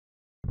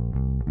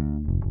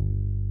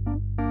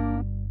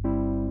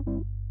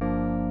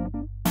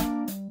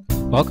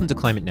Welcome to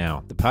Climate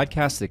Now, the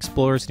podcast that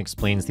explores and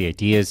explains the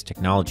ideas,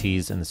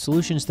 technologies, and the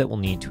solutions that we'll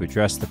need to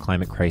address the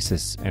climate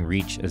crisis and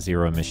reach a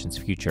zero-emissions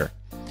future.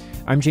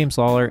 I'm James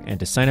Lawler, and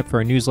to sign up for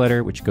our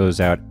newsletter, which goes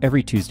out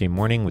every Tuesday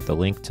morning with the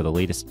link to the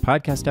latest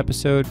podcast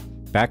episode,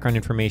 background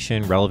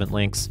information, relevant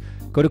links,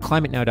 go to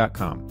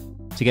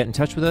climatenow.com. To get in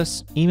touch with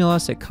us, email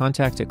us at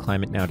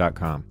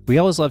contact@climatenow.com. We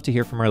always love to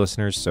hear from our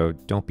listeners, so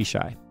don't be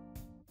shy.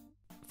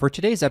 For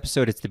today's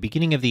episode, it's the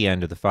beginning of the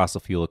end of the fossil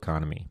fuel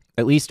economy,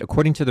 at least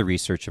according to the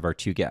research of our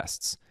two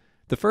guests.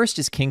 The first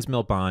is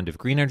Kingsmill Bond of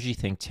green energy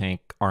think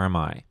tank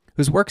RMI,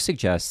 whose work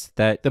suggests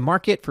that the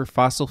market for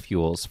fossil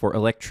fuels for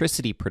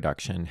electricity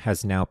production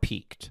has now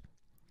peaked.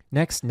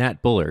 Next,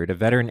 Nat Bullard, a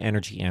veteran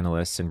energy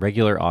analyst and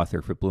regular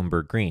author for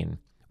Bloomberg Green,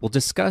 will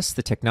discuss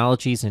the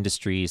technologies,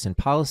 industries, and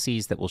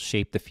policies that will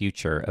shape the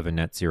future of a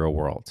net zero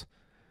world.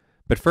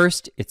 But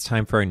first, it's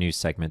time for our news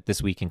segment,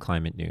 This Week in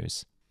Climate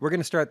News. We're going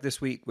to start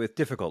this week with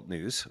difficult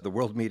news. The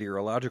World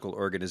Meteorological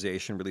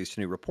Organization released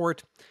a new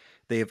report.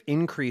 They have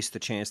increased the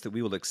chance that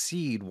we will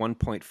exceed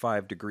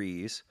 1.5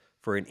 degrees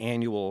for an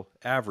annual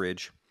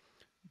average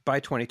by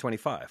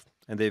 2025.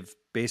 And they've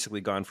basically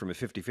gone from a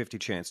 50-50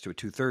 chance to a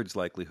two-thirds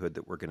likelihood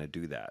that we're going to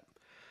do that.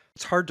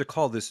 It's hard to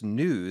call this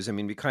news. I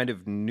mean, we kind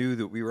of knew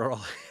that we were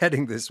all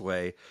heading this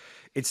way.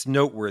 It's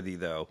noteworthy,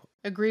 though.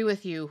 Agree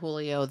with you,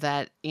 Julio,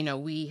 that,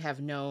 we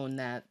have known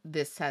that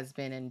this has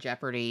been in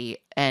jeopardy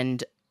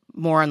and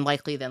more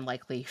unlikely than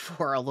likely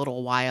for a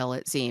little while,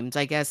 it seems.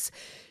 I guess,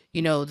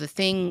 the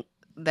thing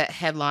that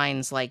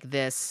headlines like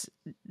this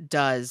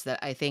does that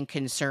I think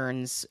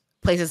concerns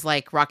places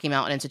like Rocky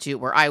Mountain Institute,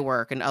 where I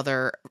work, and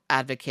other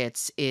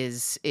advocates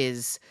is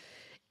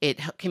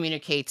it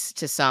communicates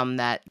to some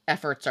that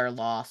efforts are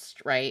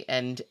lost, right?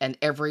 And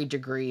every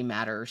degree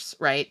matters,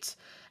 right?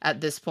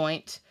 At this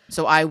point.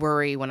 So I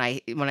worry when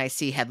I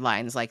see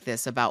headlines like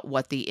this about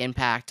what the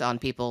impact on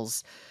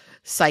people's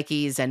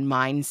psyches and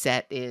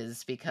mindset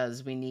is,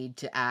 because we need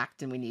to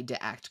act, and we need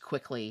to act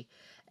quickly.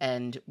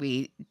 And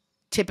we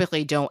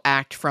typically don't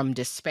act from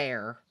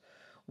despair.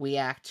 We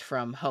act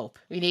from hope.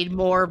 We need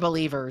more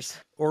believers.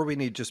 Or we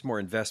need just more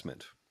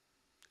investment.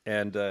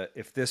 And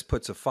if this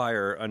puts a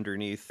fire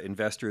underneath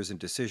investors and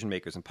decision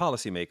makers and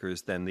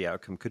policymakers, then the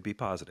outcome could be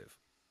positive.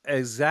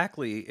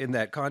 Exactly in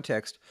that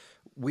context,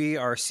 we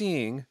are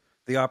seeing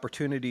the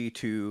opportunity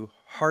to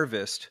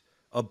harvest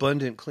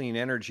abundant clean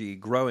energy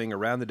growing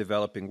around the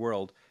developing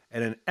world.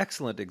 And an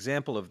excellent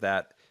example of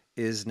that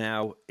is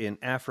now in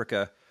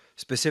Africa.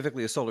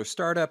 Specifically, a solar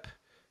startup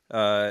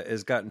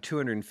has gotten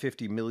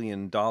 $250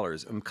 million,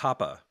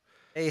 Mkapa.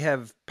 They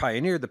have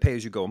pioneered the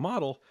pay-as-you-go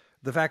model.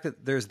 The fact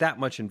that there's that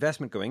much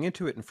investment going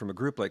into it, and from a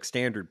group like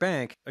Standard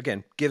Bank,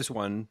 again, gives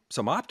one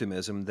some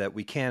optimism that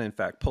we can, in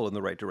fact, pull in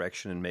the right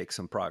direction and make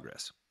some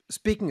progress.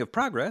 Speaking of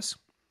progress,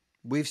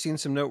 we've seen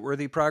some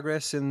noteworthy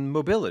progress in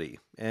mobility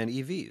and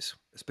EVs,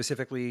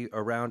 specifically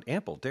around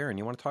Ample. Darren,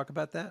 you want to talk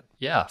about that?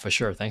 Yeah, for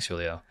sure. Thanks,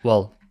 Julio.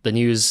 Well, the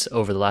news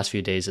over the last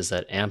few days is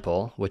that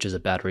Ample, which is a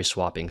battery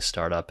swapping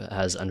startup,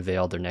 has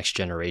unveiled their next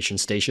generation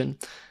station.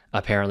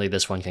 Apparently,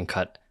 this one can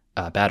cut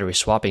battery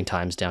swapping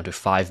times down to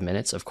 5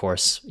 minutes. Of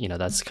course,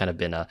 that's kind of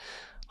been a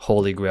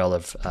holy grail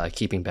of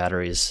keeping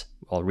batteries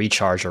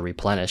recharged or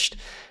replenished.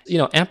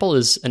 Ample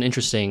is an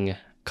interesting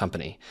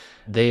company.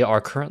 They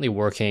are currently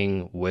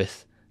working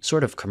with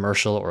sort of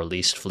commercial or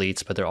leased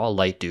fleets, but they're all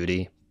light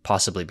duty,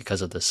 possibly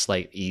because of the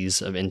slight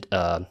ease of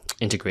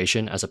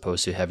integration as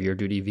opposed to heavier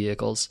duty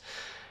vehicles.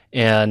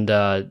 And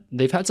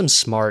they've had some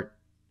smart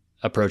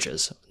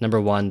approaches. Number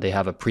one, they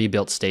have a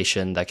pre-built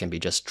station that can be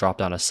just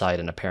dropped on a site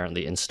and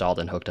apparently installed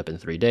and hooked up in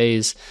 3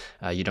 days.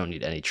 You don't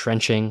need any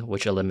trenching,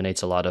 which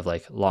eliminates a lot of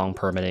long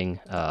permitting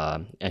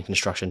and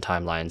construction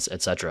timelines,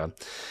 etc.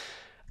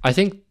 I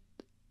think,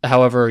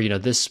 however,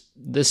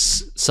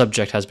 this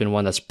subject has been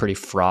one that's pretty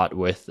fraught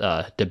with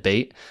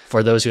debate.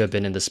 For those who have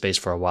been in this space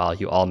for a while,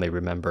 you all may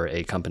remember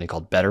a company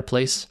called Better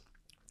Place.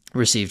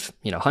 Received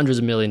hundreds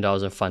of millions of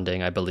dollars of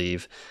funding, I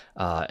believe,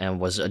 and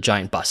was a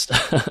giant bust.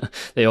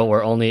 They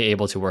were only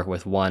able to work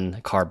with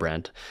one car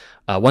brand.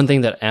 One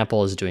thing that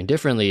Ample is doing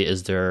differently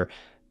is they're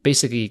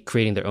basically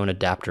creating their own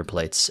adapter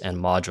plates and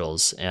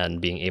modules and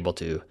being able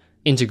to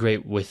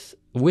integrate with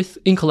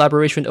in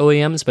collaboration with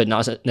OEMs, but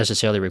not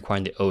necessarily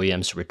requiring the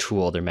OEMs to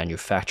retool their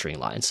manufacturing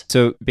lines.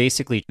 So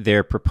basically,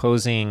 they're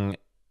proposing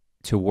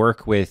to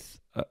work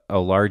with a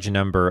large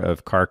number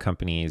of car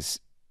companies,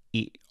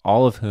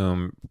 all of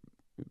whom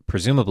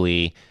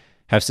presumably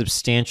have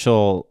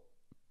substantial,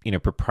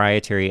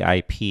 proprietary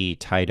IP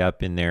tied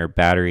up in their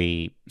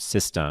battery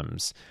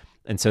systems.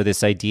 And so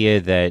this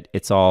idea that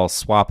it's all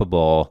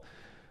swappable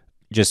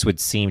just would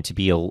seem to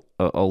be a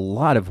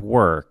lot of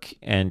work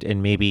and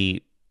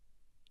maybe,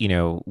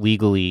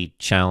 legally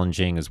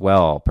challenging as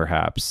well,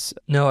 perhaps.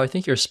 No, I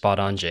think you're spot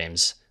on,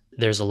 James.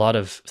 There's a lot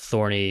of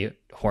thorny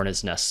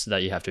hornet's nests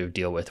that you have to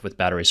deal with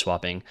battery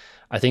swapping.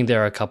 I think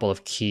there are a couple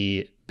of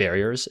key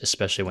barriers,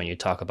 especially when you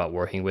talk about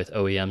working with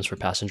OEMs for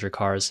passenger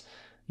cars.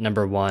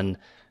 Number one,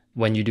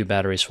 when you do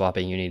battery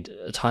swapping, you need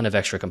a ton of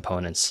extra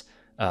components.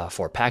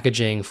 for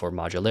packaging, for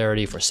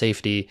modularity, for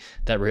safety,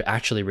 that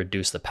actually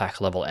reduce the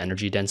pack level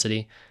energy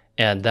density.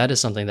 And that is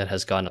something that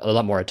has gotten a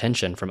lot more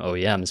attention from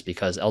OEMs,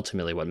 because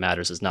ultimately what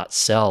matters is not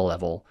cell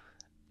level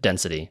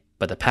density,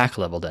 but the pack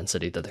level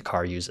density that the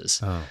car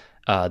uses.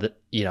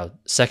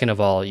 Second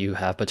of all, you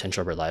have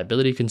potential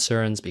reliability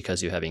concerns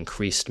because you have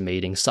increased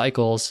mating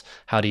cycles.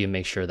 How do you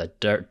make sure that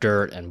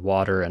dirt and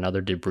water and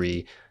other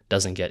debris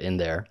doesn't get in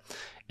there?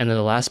 And then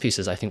the last piece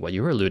is, I think, what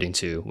you were alluding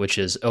to, which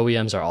is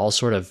OEMs are all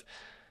sort of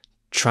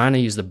trying to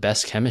use the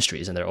best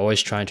chemistries, and they're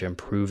always trying to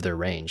improve their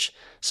range.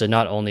 So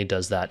not only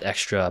does that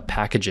extra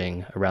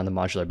packaging around the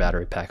modular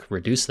battery pack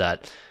reduce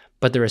that,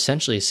 but they're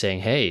essentially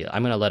saying, hey,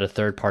 I'm going to let a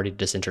third party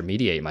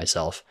disintermediate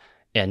myself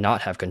and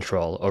not have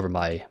control over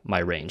my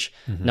range.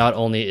 Mm-hmm. Not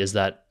only is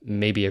that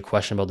maybe a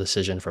questionable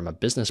decision from a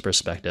business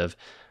perspective,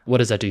 what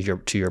does that do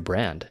to your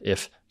brand?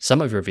 If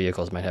some of your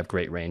vehicles might have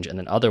great range and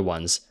then other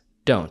ones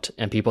don't,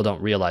 and people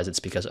don't realize it's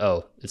because,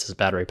 it's this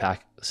battery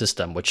pack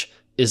system, which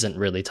isn't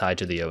really tied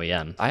to the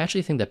OEM. I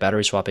actually think that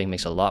battery swapping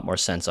makes a lot more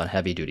sense on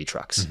heavy duty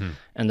trucks. Mm-hmm.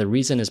 And the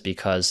reason is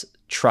because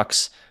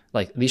trucks,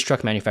 like these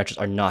truck manufacturers,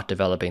 are not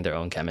developing their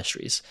own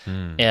chemistries.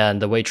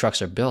 And the way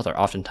trucks are built are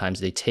oftentimes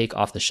they take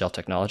off the shelf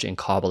technology and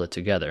cobble it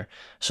together.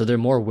 So they're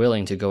more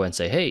willing to go and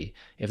say, hey,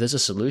 if there's a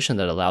solution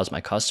that allows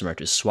my customer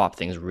to swap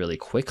things really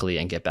quickly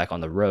and get back on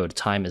the road,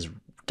 time is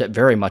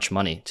very much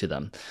money to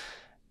them.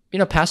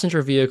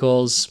 Passenger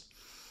vehicles,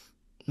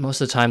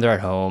 most of the time they're at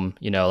home,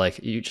 like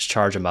you just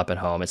charge them up at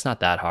home. It's not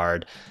that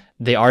hard.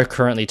 They are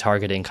currently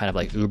targeting kind of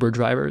like Uber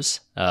drivers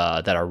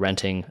that are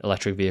renting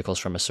electric vehicles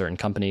from a certain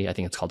company. I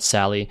think it's called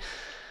Sally.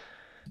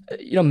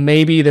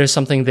 Maybe there's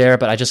something there,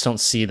 but I just don't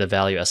see the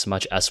value as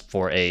much as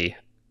for a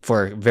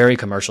very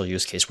commercial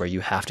use case where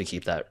you have to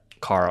keep that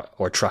car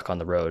or truck on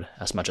the road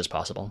as much as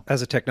possible.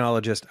 As a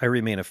technologist, I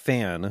remain a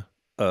fan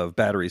of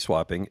battery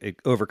swapping. It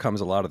overcomes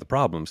a lot of the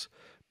problems,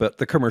 but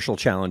the commercial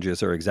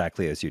challenges are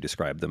exactly as you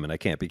described them, and I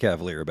can't be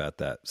cavalier about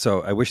that.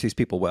 So I wish these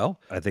people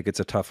well. I think it's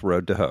a tough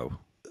road to hoe.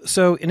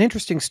 So an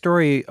interesting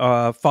story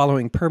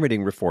following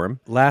permitting reform.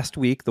 Last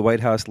week, the White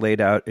House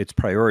laid out its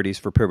priorities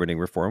for permitting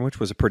reform, which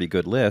was a pretty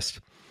good list.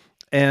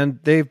 And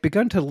they've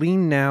begun to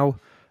lean now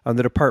on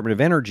the Department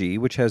of Energy,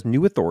 which has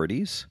new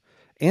authorities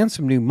and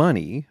some new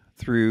money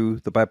through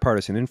the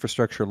bipartisan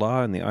infrastructure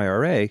law and the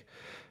IRA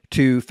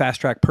to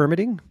fast-track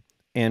permitting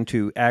and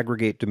to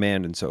aggregate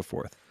demand and so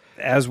forth.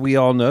 As we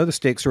all know, the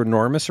stakes are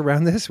enormous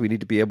around this. We need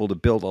to be able to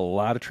build a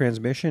lot of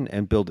transmission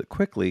and build it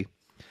quickly.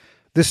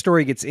 This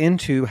story gets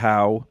into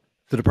how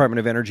the Department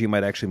of Energy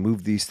might actually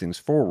move these things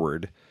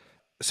forward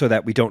so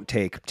that we don't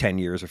take 10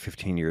 years or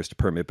 15 years to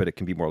permit, but it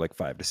can be more like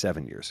 5 to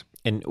 7 years.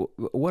 And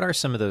what are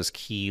some of those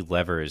key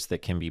levers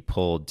that can be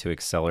pulled to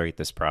accelerate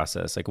this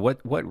process? Like what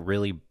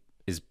really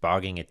is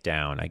bogging it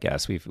down? I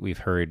guess we've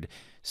heard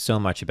so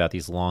much about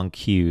these long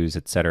queues,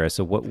 et cetera.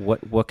 So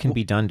what can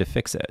be done to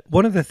fix it?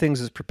 One of the things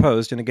is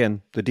proposed, and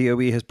again, the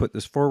DOE has put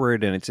this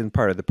forward and it's in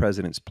part of the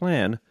president's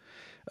plan,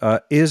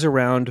 is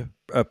around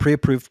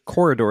pre-approved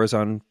corridors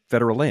on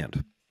federal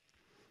land.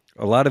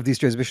 A lot of these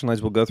transmission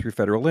lines will go through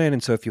federal land,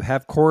 and so if you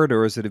have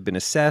corridors that have been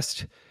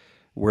assessed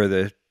where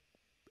the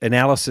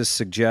analysis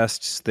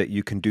suggests that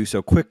you can do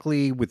so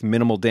quickly with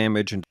minimal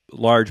damage and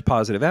large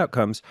positive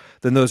outcomes,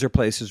 then those are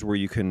places where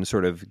you can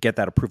sort of get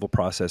that approval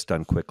process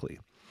done quickly.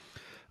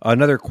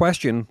 Another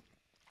question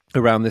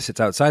around this, it's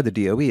outside the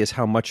DOE, is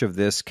how much of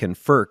this can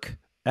FERC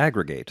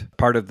aggregate.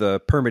 Part of the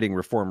permitting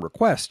reform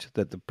request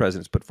that the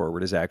president's put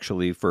forward is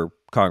actually for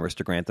Congress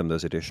to grant them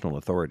those additional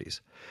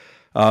authorities.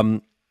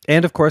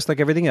 And of course,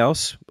 like everything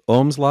else,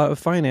 Ohm's law of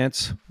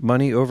finance,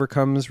 money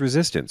overcomes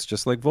resistance,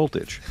 just like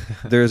voltage.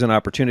 There's an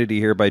opportunity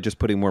here by just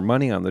putting more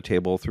money on the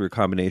table through a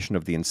combination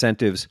of the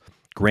incentives,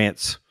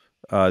 grants,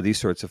 these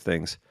sorts of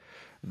things,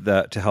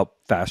 to help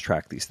fast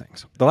track these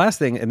things. The last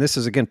thing, and this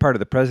is again part of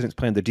the president's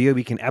plan, the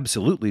DOE can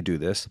absolutely do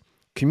this,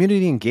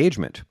 community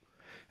engagement.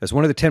 As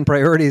one of the 10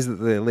 priorities that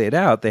they laid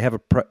out, they have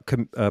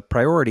a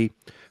priority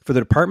for the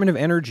Department of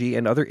Energy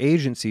and other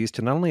agencies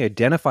to not only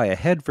identify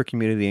ahead for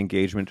community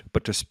engagement,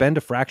 but to spend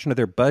a fraction of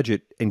their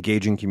budget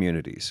engaging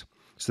communities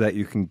so that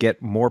you can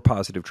get more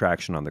positive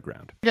traction on the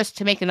ground. Just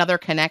to make another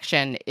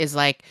connection is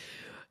like,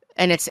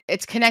 and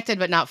it's connected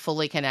but not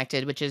fully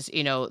connected, which is,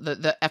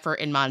 the effort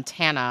in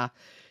Montana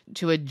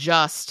to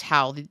adjust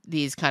how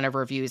these kind of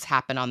reviews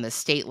happen on the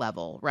state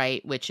level,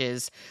 right? Which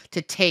is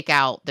to take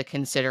out the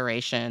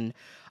consideration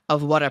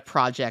of what a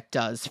project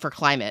does for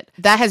climate.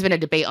 That has been a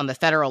debate on the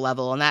federal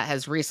level, and that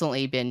has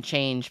recently been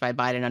changed by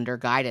Biden under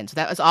guidance.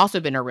 That has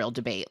also been a real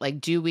debate. Like,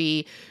 do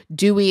we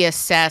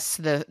assess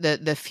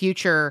the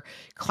future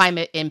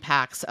climate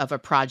impacts of a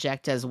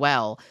project as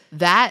well?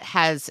 That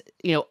has,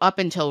 up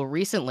until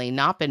recently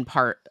not been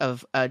part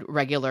of a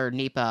regular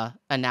NEPA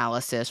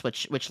analysis,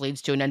 which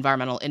leads to an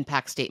environmental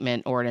impact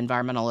statement or an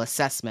environmental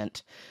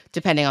assessment,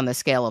 depending on the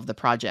scale of the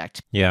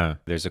project. Yeah,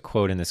 there's a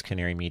quote in this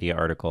Canary Media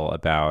article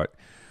about,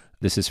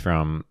 this is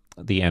from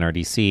the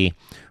NRDC,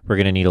 we're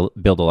going to need to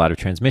build a lot of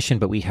transmission,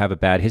 but we have a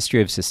bad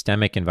history of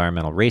systemic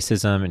environmental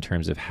racism in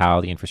terms of how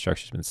the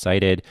infrastructure has been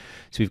sited.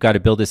 So we've got to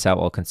build this out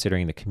while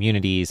considering the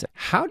communities.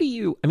 How do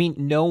you, I mean,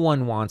 no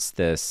one wants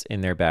this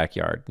in their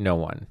backyard. No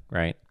one,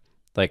 right?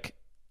 Like,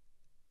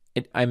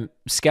 I'm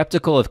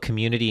skeptical of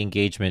community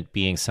engagement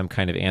being some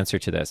kind of answer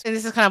to this. And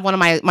this is kind of one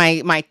of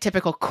my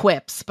typical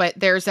quips, but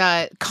there's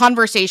a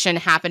conversation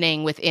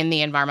happening within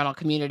the environmental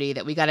community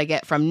that we got to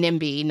get from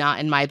NIMBY, not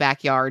in my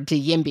backyard, to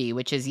YIMBY,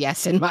 which is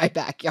yes in my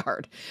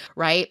backyard,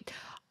 right?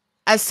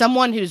 As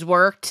someone who's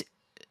worked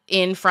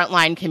in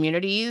frontline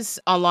communities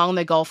along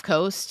the Gulf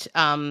Coast,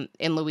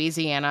 in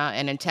Louisiana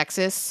and in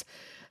Texas,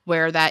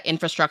 where that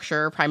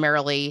infrastructure,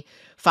 primarily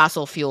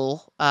fossil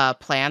fuel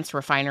plants,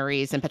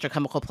 refineries, and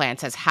petrochemical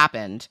plants has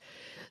happened,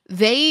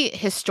 they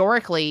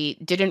historically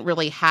didn't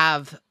really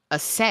have a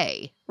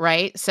say,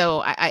 right?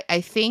 So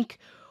I think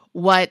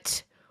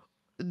what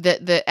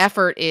the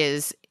effort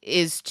is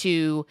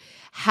to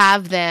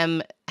have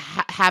them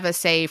have a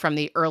say from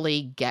the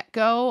early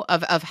get-go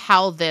of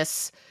how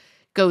this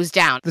goes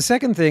down. The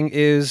second thing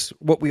is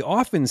what we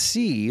often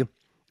see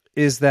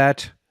is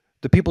that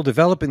the people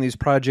developing these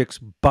projects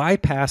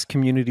bypass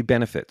community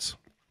benefits.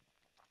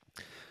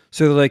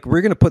 So they're like,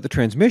 we're going to put the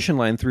transmission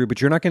line through, but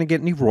you're not going to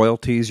get any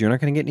royalties. You're not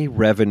going to get any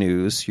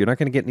revenues. You're not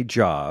going to get any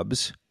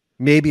jobs.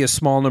 Maybe a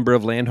small number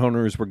of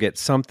landowners will get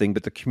something,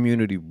 but the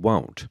community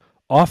won't.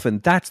 Often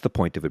that's the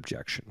point of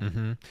objection.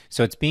 Mm-hmm.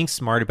 So it's being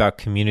smart about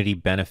community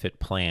benefit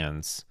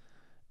plans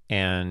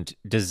and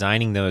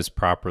designing those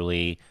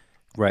properly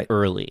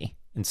early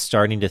and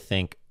starting to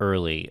think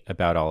early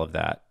about all of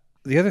that.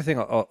 The other thing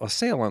I'll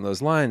say along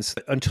those lines,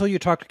 until you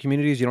talk to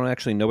communities, you don't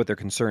actually know what their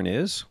concern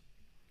is.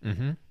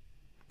 Mm-hmm.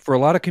 For a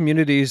lot of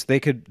communities,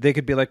 they could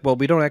be like, well,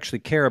 we don't actually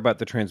care about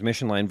the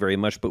transmission line very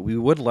much, but we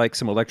would like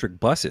some electric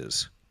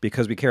buses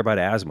because we care about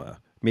asthma.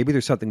 Maybe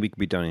there's something we could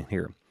be done in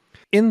here.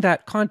 In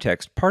that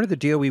context, part of the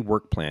DOE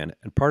work plan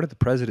and part of the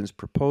president's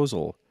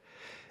proposal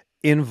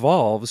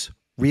involves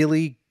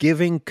really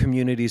giving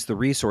communities the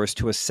resource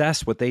to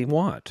assess what they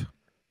want.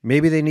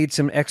 Maybe they need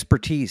some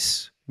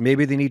expertise.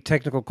 Maybe they need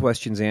technical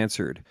questions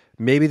answered.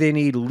 Maybe they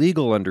need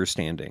legal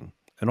understanding.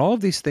 And all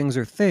of these things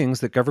are things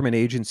that government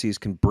agencies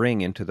can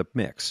bring into the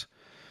mix.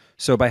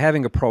 So by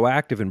having a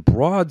proactive and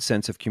broad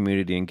sense of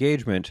community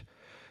engagement,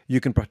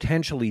 you can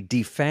potentially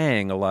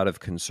defang a lot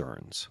of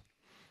concerns.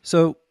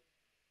 So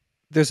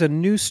there's a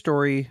news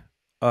story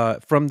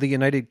from the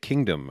United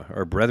Kingdom,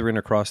 our brethren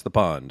across the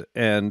pond,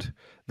 and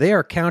they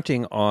are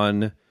counting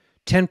on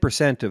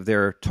 10% of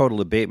their total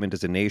abatement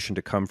as a nation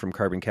to come from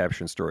carbon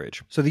capture and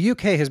storage. So the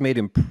UK has made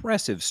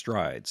impressive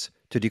strides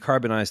to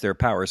decarbonize their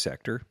power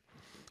sector.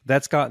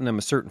 That's gotten them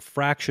a certain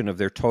fraction of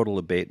their total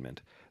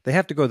abatement. They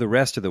have to go the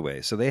rest of the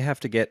way. So they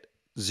have to get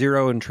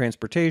zero in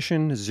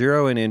transportation,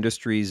 zero in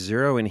industry,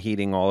 zero in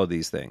heating, all of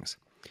these things.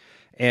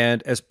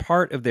 And as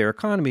part of their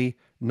economy,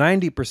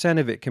 90%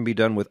 of it can be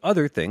done with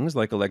other things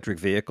like electric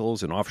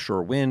vehicles and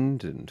offshore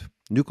wind and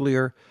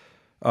nuclear.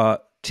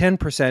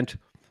 10%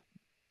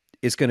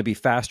 is going to be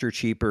faster,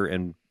 cheaper,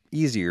 and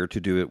easier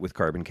to do it with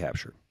carbon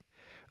capture.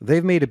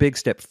 They've made a big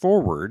step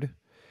forward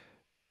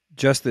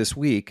just this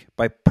week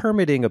by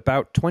permitting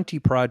about 20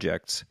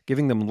 projects,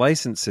 giving them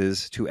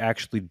licenses to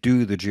actually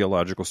do the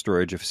geological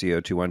storage of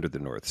CO2 under the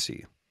North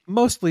Sea.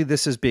 Mostly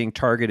this is being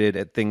targeted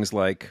at things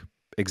like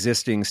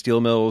existing steel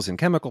mills and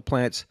chemical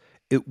plants.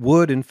 It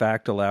would, in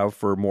fact, allow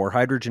for more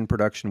hydrogen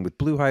production with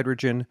blue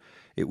hydrogen.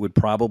 It would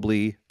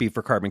probably be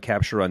for carbon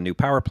capture on new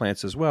power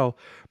plants as well.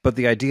 But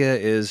the idea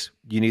is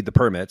you need the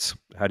permits.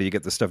 How do you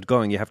get the stuff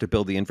going? You have to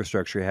build the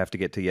infrastructure. You have to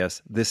get to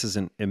yes. This is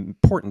an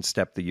important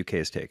step the UK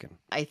has taken.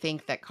 I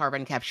think that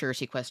carbon capture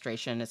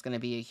sequestration is going to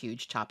be a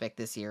huge topic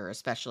this year,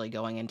 especially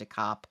going into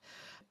COP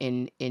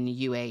in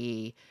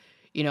UAE.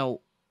 You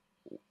know,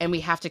 and we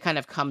have to kind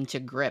of come to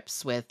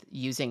grips with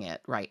using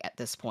it right at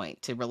this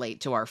point to relate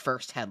to our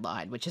first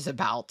headline, which is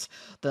about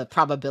the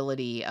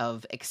probability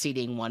of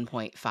exceeding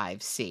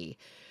 1.5 C.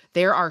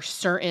 There are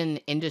certain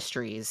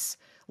industries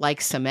like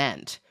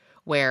cement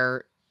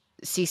where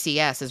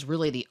CCS is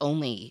really the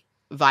only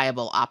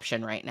viable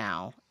option right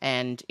now.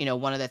 And, you know,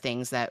 one of the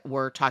things that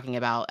we're talking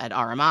about at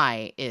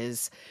RMI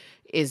is,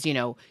 you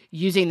know,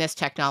 using this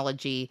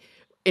technology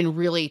in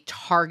really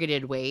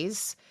targeted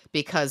ways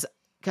because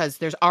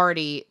there's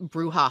already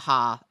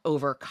brouhaha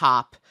over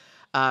COP.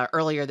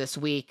 Earlier this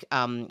week,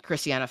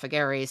 Christiana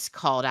Figueres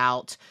called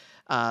out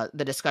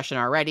the discussion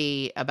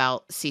already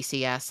about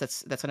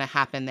CCS that's going to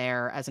happen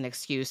there as an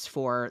excuse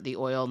for the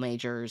oil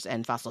majors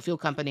and fossil fuel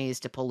companies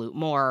to pollute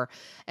more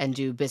and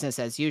do business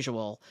as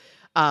usual.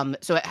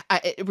 So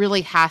it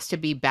really has to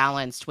be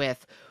balanced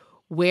with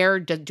where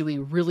do we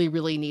really,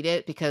 really need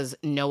it because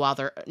no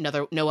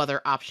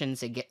other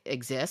options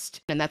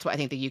exist. And that's what I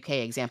think the UK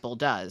example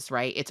does,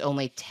 right? It's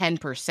only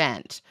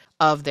 10%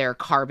 of their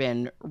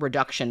carbon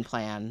reduction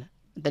plan.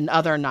 The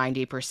other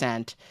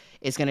 90%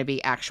 is going to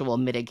be actual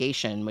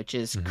mitigation, which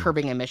is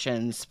curbing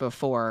emissions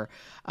before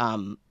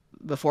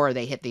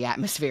they hit the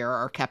atmosphere or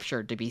are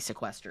captured to be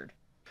sequestered.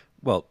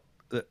 Well,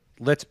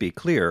 let's be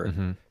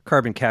clear,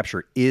 carbon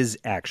capture is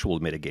actual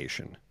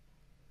mitigation.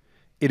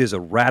 It is a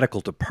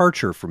radical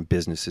departure from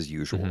business as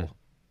usual.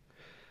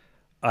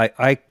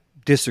 I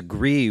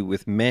disagree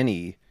with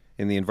many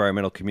in the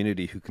environmental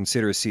community who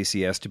consider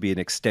CCS to be an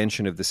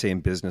extension of the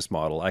same business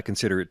model. I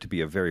consider it to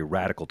be a very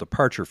radical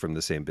departure from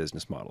the same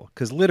business model,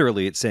 because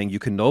literally it's saying you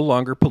can no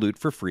longer pollute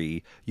for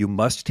free. You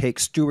must take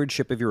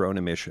stewardship of your own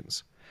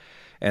emissions.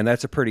 And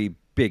that's a pretty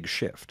big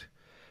shift.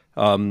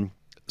 Sultan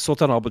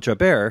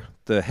Al-Jaber,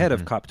 the head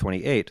of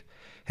COP28,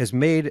 has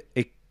made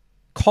a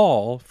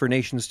call for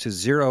nations to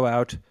zero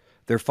out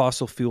their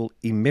fossil fuel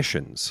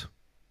emissions,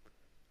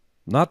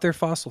 not their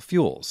fossil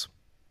fuels,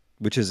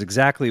 which is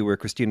exactly where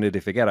Cristina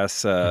de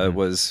Figueras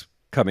was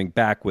coming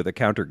back with a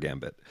counter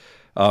gambit.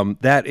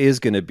 That is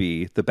going to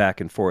be the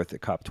back and forth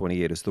at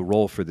COP28, is the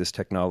role for this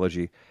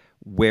technology.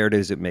 Where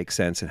does it make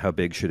sense and how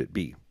big should it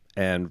be?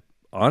 And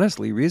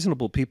honestly,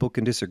 reasonable people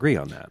can disagree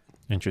on that.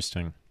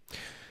 Interesting.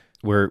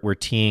 We're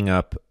teeing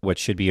up what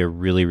should be a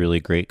really, really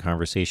great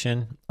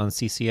conversation on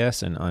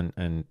CCS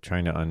and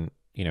trying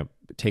to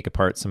take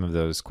apart some of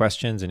those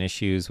questions and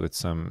issues with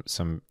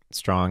some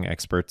strong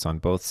experts on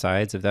both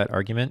sides of that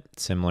argument,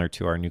 similar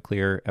to our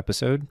nuclear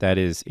episode. That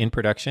is in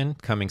production,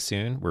 coming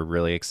soon. We're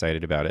really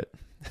excited about it.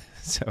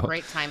 So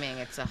great timing.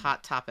 It's a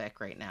hot topic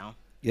right now.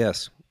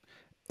 Yes.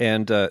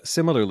 And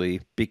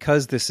similarly,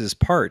 because this is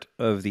part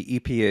of the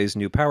EPA's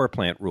new power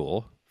plant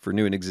rule for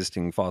new and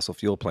existing fossil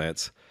fuel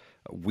plants,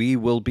 we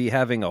will be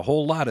having a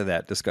whole lot of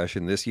that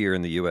discussion this year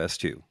in the U.S.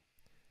 too.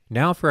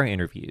 Now for our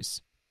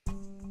interviews.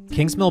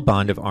 Kingsmill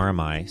Bond of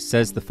RMI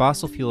says the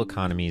fossil fuel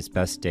economy's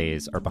best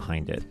days are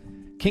behind it.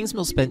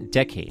 Kingsmill spent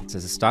decades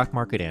as a stock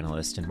market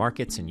analyst in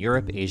markets in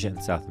Europe, Asia,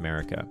 and South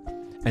America.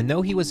 And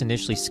though he was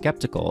initially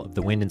skeptical of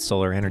the wind and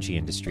solar energy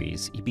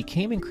industries, he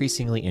became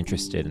increasingly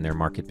interested in their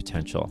market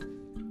potential.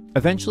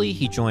 Eventually,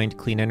 he joined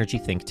clean energy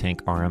think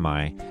tank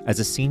RMI as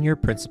a senior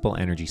principal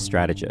energy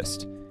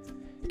strategist.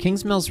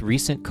 Kingsmill's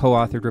recent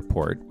co-authored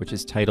report, which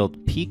is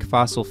titled Peak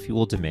Fossil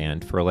Fuel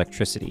Demand for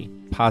Electricity,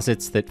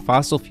 posits that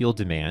fossil fuel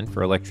demand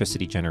for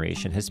electricity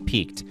generation has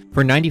peaked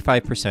for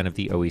 95% of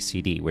the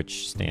OECD,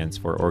 which stands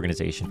for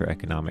Organization for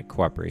Economic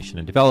Cooperation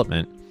and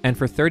Development, and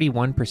for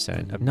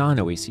 31% of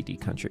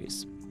non-OECD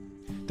countries.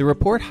 The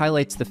report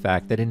highlights the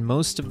fact that in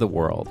most of the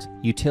world,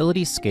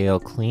 utility-scale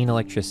clean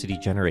electricity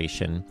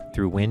generation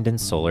through wind and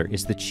solar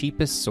is the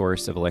cheapest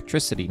source of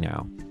electricity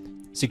now,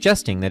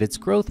 suggesting that its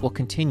growth will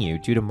continue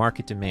due to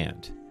market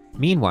demand.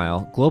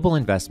 Meanwhile, global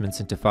investments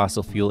into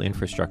fossil fuel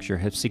infrastructure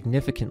have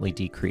significantly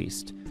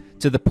decreased,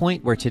 to the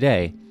point where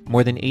today,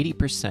 more than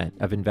 80%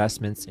 of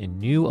investments in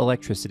new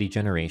electricity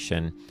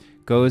generation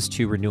goes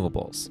to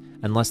renewables,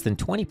 and less than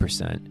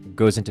 20%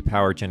 goes into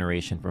power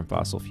generation from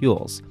fossil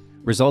fuels,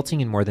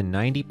 resulting in more than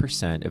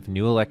 90% of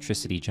new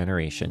electricity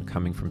generation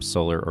coming from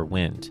solar or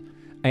wind.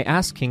 I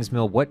asked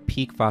Kingsmill what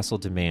peak fossil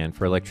demand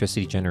for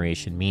electricity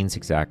generation means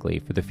exactly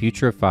for the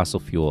future of fossil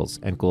fuels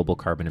and global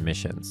carbon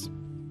emissions.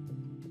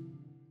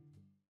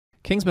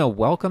 Kingsmill,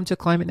 welcome to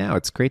Climate Now.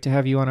 It's great to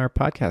have you on our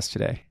podcast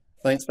today.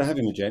 Thanks for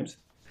having me, James.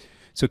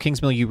 So,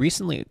 Kingsmill, you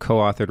recently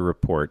co-authored a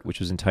report which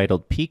was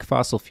entitled Peak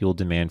Fossil Fuel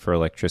Demand for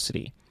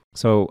Electricity.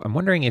 So I'm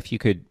wondering if you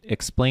could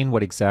explain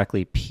what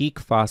exactly peak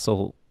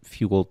fossil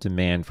fuel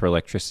demand for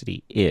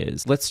electricity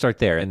is. Let's start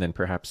there, and then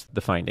perhaps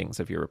the findings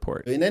of your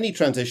report. In any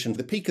transition,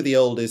 the peak of the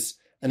old is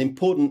an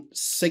important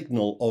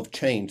signal of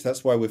change.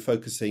 That's why we're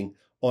focusing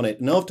on it.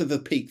 And after the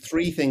peak,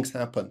 three things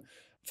happen.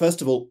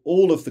 First of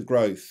all of the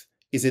growth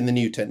is in the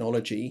new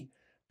technology,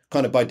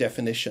 kind of by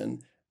definition.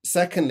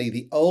 Secondly,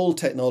 the old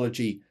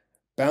technology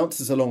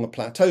bounces along a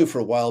plateau for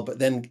a while, but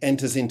then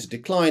enters into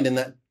decline, and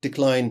that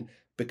decline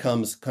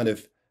becomes kind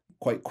of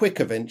quite quick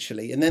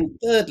eventually. And then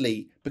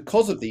thirdly,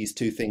 because of these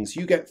two things,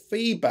 you get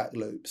feedback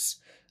loops.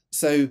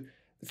 So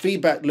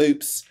feedback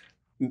loops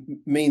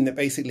mean that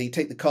basically,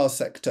 take the car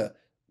sector,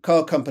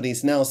 car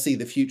companies now see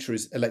the future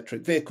as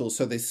electric vehicles.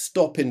 So they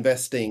stop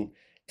investing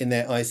in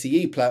their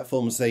ICE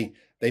platforms.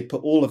 They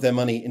put all of their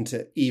money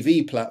into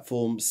EV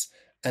platforms,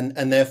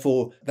 and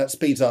therefore that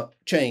speeds up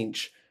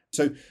change.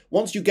 So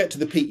once you get to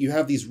the peak, you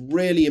have these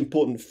really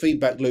important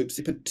feedback loops.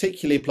 It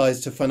particularly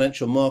applies to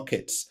financial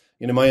markets,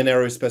 my own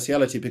area of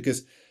speciality,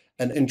 because,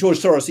 and George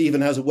Soros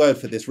even has a word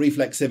for this,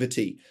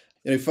 reflexivity.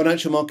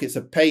 Financial markets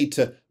are paid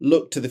to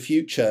look to the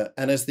future,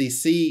 and as they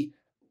see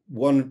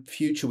one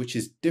future which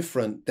is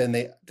different, then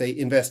they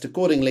invest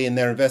accordingly, and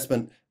their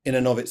investment in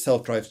and of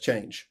itself drives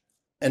change.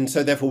 And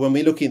so therefore, when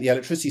we're looking at the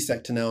electricity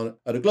sector now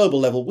at a global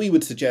level, we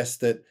would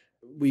suggest that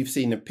we've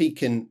seen a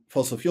peak in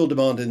fossil fuel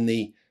demand in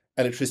the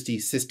electricity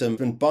system.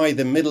 And by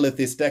the middle of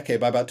this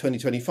decade, by about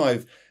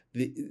 2025,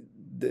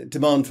 the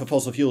demand for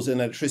fossil fuels in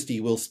electricity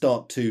will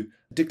start to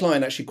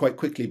decline actually quite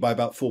quickly by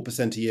about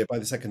 4% a year by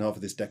the second half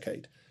of this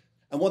decade.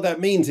 And what that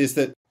means is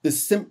that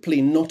there's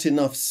simply not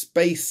enough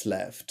space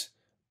left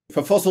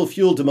for fossil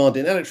fuel demand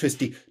in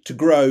electricity to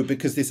grow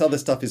because this other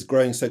stuff is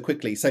growing so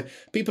quickly. So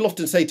people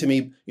often say to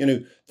me,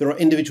 there are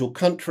individual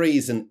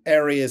countries and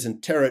areas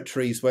and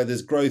territories where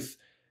there's growth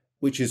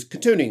which is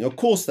continuing. Of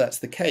course, that's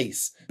the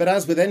case. But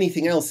as with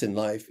anything else in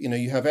life,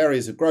 you have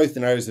areas of growth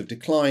and areas of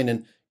decline.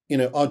 And,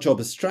 our job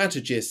as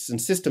strategists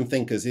and system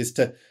thinkers is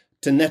to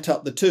net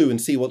up the two and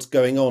see what's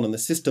going on the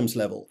systems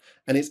level.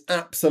 And it's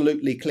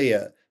absolutely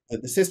clear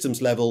at the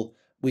systems level,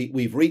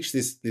 we've reached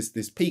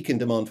this peak in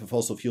demand for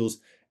fossil fuels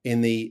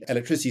in the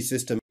electricity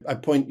system. I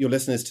point your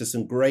listeners to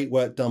some great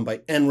work done by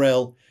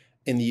NREL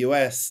in the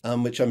US,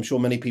 which I'm sure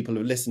many people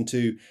have listened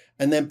to.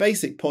 And their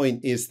basic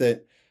point is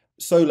that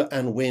solar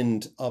and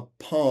wind are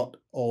part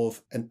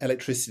of an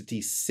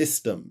electricity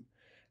system.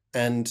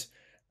 And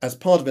as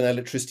part of an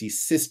electricity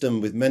system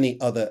with many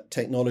other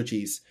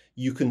technologies,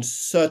 you can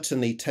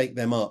certainly take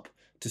them up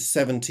to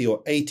 70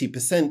 or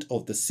 80%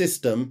 of the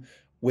system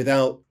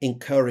without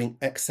incurring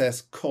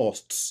excess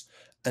costs.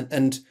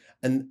 And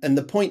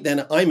the point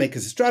then I make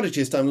as a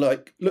strategist, I'm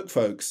like, look,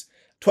 folks,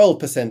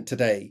 12%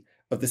 today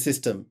of the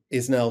system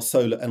is now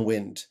solar and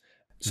wind.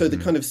 So the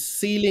kind of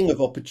ceiling of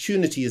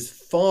opportunity is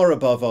far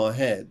above our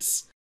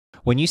heads.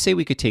 When you say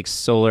we could take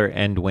solar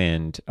and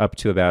wind up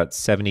to about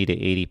 70 to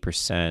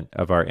 80%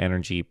 of our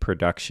energy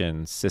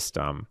production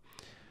system,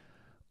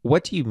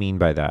 what do you mean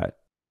by that?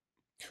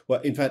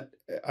 Well, in fact,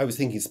 I was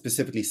thinking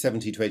specifically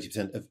 70 to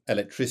 80% of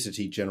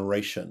electricity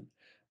generation.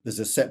 There's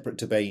a separate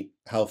debate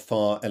how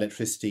far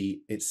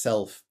electricity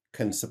itself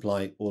can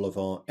supply all of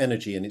our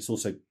energy. And it's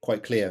also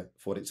quite clear,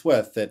 for what it's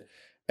worth, that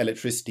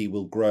electricity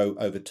will grow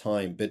over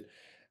time. But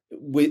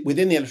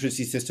within the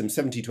electricity system,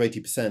 70 to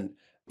 80%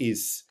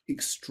 is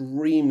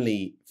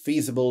extremely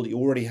feasible. You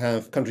already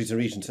have countries and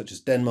regions such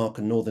as Denmark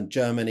and northern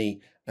Germany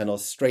and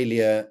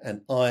Australia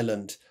and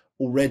Ireland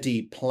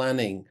already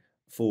planning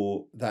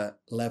for that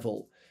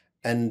level.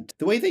 And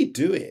the way they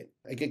do it,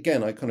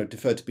 again, I kind of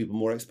defer to people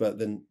more expert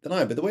than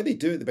I am, but the way they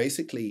do it,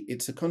 basically,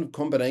 it's a kind of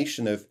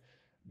combination of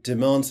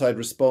demand side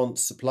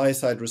response, supply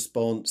side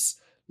response,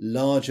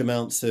 large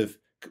amounts of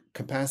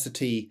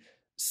capacity,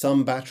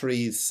 some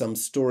batteries, some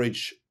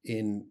storage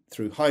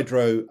through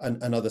hydro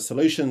and other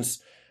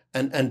solutions,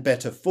 and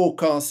better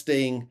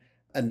forecasting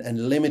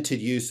and limited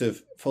use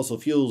of fossil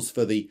fuels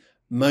for the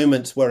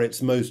moments where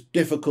it's most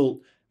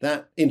difficult.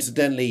 That,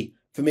 incidentally,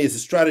 for me as a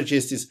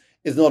strategist,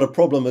 is not a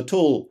problem at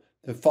all.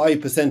 The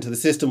 5% of the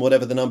system,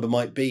 whatever the number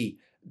might be,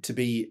 to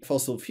be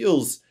fossil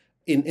fuels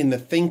in the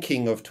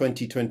thinking of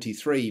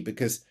 2023,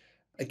 because,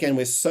 again,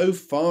 we're so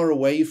far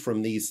away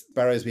from these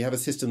barriers. We have a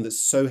system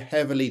that's so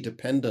heavily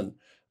dependent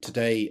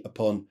today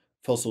upon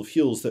fossil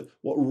fuels that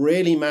what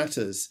really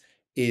matters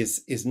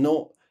is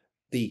not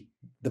the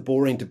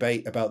boring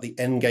debate about the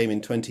end game in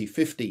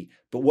 2050,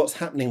 but what's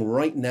happening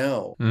right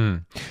now.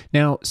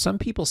 Now, some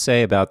people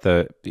say about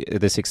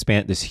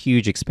this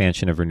huge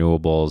expansion of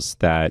renewables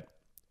that,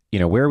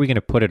 where are we going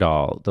to put it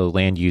all? The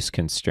land use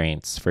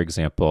constraints, for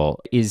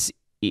example,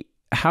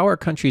 how are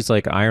countries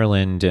like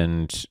Ireland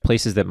and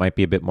places that might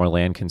be a bit more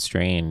land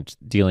constrained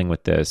dealing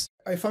with this?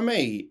 If I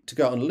may, to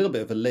go on a little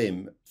bit of a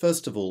limb,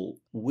 first of all,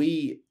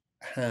 we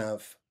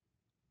have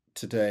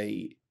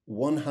today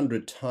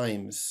 100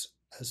 times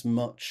as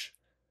much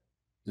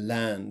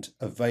land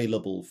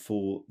available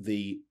for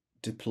the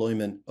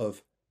deployment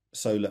of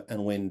solar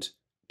and wind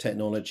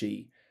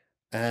technology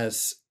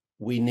as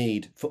we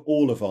need for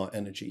all of our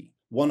energy,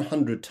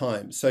 100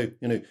 times. So,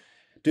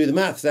 do the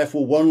maths.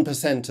 Therefore,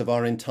 1% of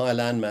our entire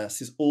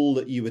landmass is all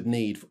that you would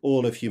need for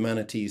all of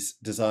humanity's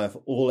desire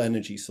for all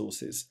energy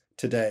sources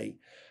today.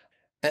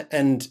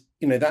 And,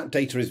 that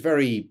data is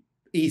very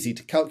easy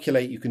to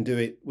calculate. You can do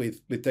it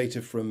with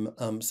data from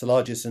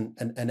Strategist and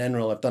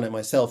NREL. I've done it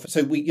myself.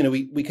 So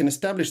we can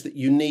establish that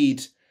you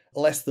need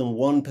less than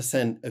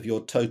 1% of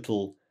your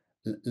total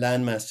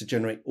landmass to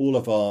generate all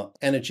of our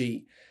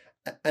energy.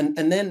 And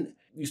then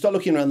you start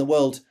looking around the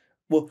world.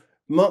 Well,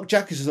 Mark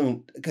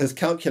Jacobson has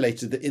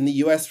calculated that in the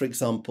US, for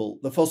example,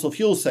 the fossil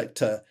fuel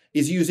sector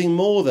is using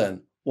more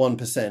than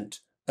 1%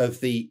 of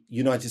the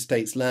United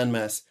States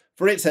landmass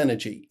for its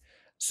energy.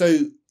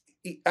 So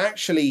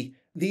actually,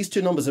 these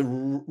two numbers are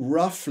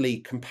roughly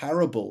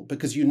comparable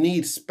because you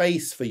need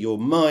space for your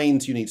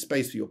mines, you need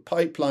space for your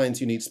pipelines,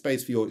 you need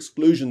space for your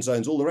exclusion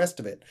zones, all the rest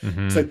of it.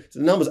 Mm-hmm. So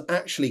the numbers are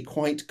actually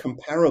quite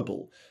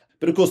comparable.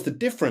 But of course, the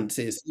difference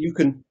is you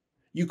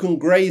can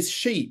graze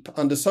sheep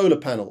under solar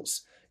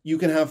panels. You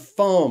can have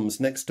farms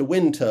next to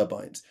wind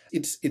turbines.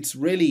 It's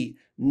really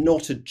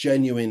not a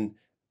genuine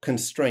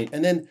constraint.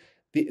 And then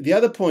the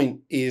other point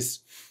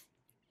is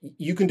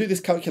you can do this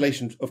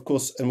calculation, of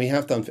course, and we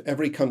have done for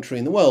every country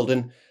in the world.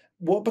 And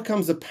what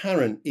becomes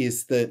apparent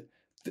is that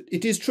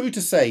it is true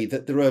to say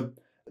that there are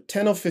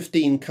 10 or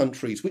 15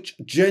 countries which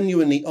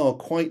genuinely are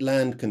quite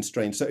land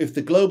constrained. So if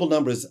the global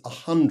number is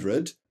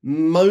 100,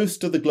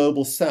 most of the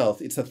global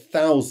south, it's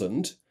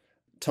 1,000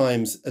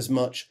 times as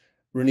much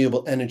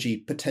renewable energy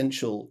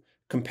potential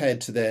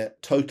compared to their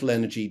total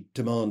energy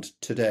demand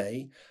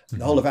today. Mm-hmm.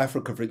 The whole of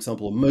Africa, for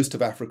example, most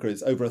of Africa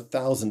is over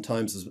 1,000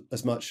 times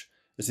as much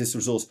as this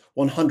resource,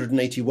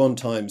 181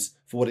 times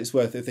for what it's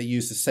worth if they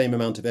use the same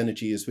amount of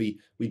energy as we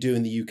do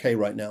in the UK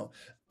right now.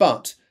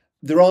 But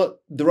there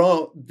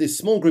are this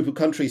small group of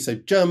countries, so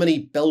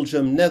Germany,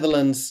 Belgium,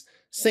 Netherlands,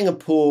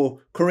 Singapore,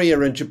 Korea,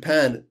 and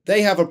Japan,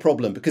 they have a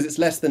problem because it's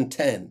less than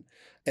 10.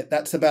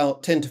 That's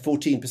about 10 to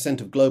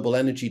 14% of global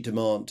energy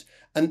demand.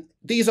 And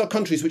these are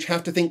countries which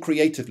have to think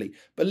creatively.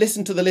 But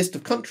listen to the list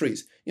of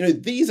countries.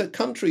 These are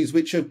countries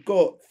which have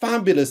got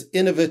fabulous,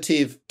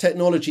 innovative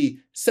technology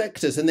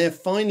sectors, and they're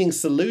finding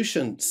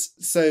solutions.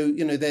 So,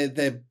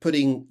 they're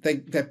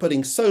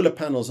putting solar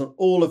panels on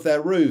all of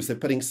their roofs. They're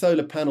putting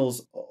solar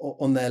panels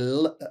on their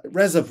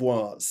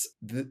reservoirs.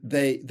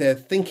 They're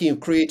thinking of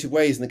creative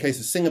ways, in the case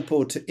of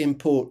Singapore, to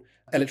import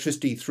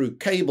electricity through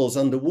cables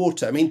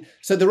underwater.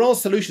 So there are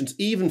solutions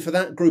even for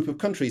that group of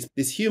countries.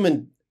 This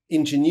human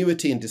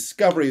ingenuity and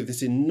discovery of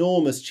this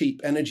enormous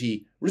cheap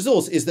energy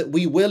resource is that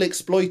we will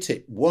exploit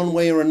it one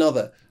way or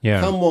another,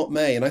 come what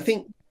may. And I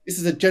think this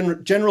is a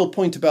general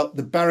point about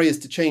the barriers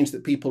to change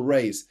that people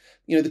raise.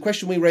 The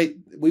question we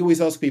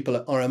always ask people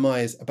at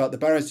RMI about the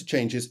barriers to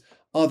change is,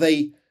 are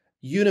they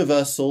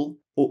universal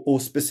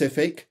or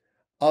specific?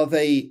 Are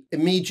they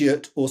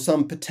immediate or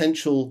some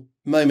potential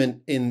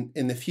moment in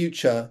the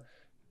future?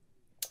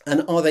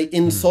 And are they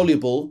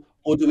insoluble,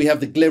 or do we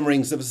have the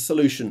glimmerings of a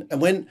solution?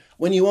 And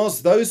when you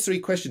ask those three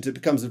questions, it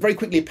becomes very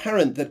quickly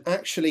apparent that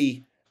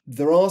actually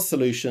there are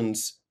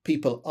solutions.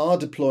 People are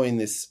deploying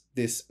this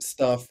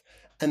stuff.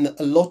 And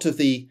a lot of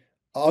the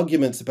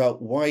arguments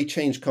about why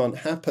change can't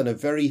happen are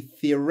very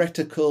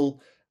theoretical,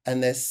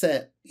 and they're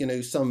set,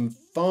 some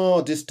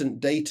far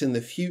distant date in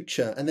the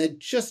future. And they're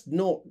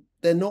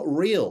not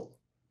real.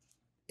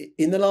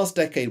 In the last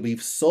decade,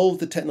 we've solved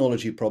the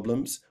technology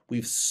problems.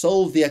 We've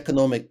solved the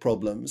economic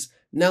problems.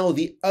 Now,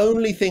 the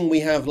only thing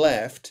we have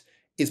left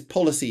is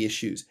policy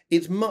issues.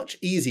 It's much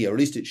easier, or at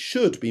least it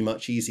should be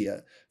much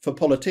easier, for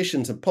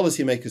politicians and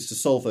policymakers to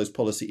solve those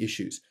policy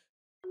issues.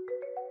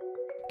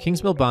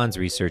 Kingsmill Bond's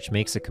research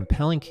makes a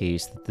compelling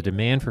case that the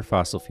demand for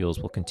fossil fuels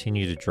will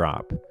continue to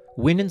drop.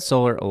 Wind and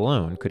solar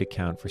alone could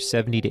account for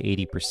 70 to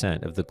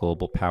 80% of the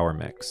global power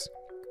mix.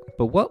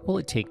 But what will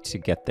it take to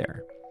get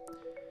there?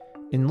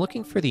 In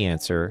looking for the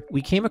answer,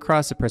 we came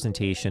across a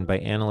presentation by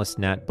analyst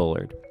Nat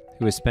Bullard,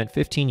 who has spent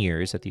 15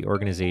 years at the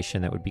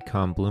organization that would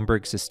become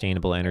Bloomberg's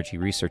sustainable energy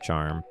research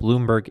arm,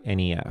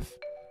 BloombergNEF.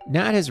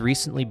 Nat has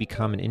recently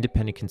become an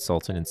independent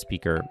consultant and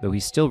speaker, though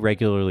he still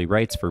regularly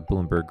writes for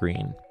Bloomberg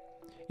Green.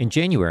 In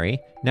January,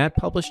 Nat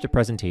published a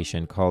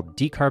presentation called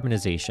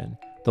Decarbonization,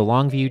 the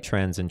Long-View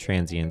Trends and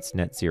Transients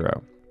Net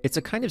Zero. It's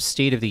a kind of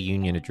State of the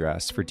Union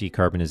address for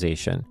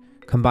decarbonization,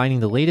 combining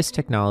the latest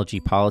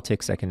technology,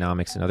 politics,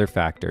 economics, and other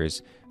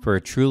factors for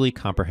a truly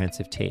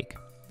comprehensive take.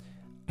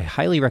 I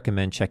highly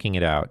recommend checking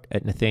it out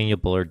at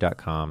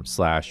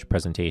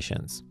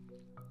nathanielbullard.com/presentations.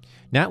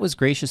 Nat was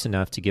gracious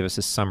enough to give us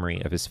a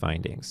summary of his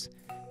findings.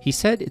 He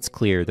said it's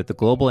clear that the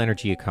global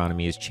energy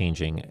economy is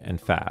changing,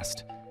 and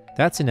fast.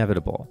 That's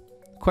inevitable.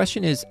 The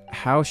question is,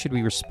 how should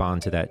we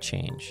respond to that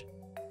change?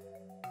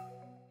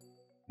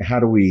 How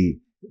do we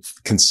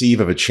conceive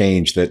of a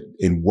change that,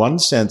 in one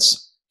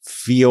sense,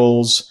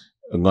 feels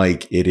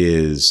like it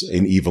is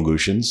an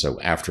evolution?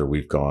 So after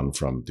we've gone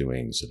from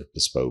doing sort of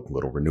bespoke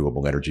little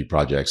renewable energy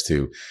projects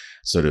to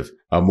sort of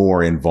a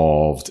more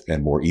involved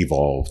and more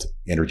evolved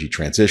energy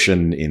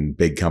transition in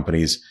big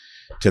companies,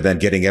 to then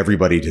getting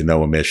everybody to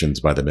no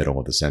emissions by the middle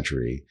of the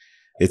century.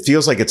 It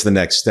feels like it's the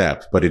next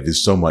step, but it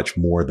is so much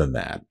more than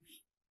that.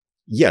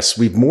 Yes,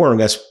 we've more or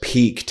less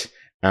peaked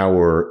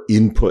our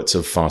inputs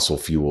of fossil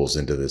fuels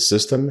into this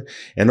system,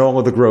 and all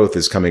of the growth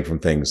is coming from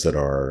things that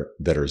are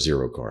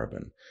zero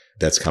carbon.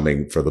 That's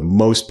coming for the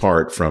most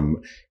part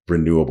from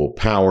renewable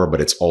power,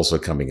 but it's also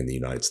coming in the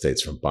United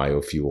States from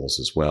biofuels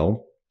as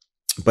well.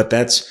 But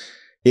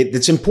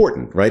it's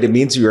important, right? It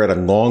means you're at a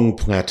long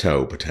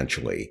plateau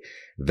potentially,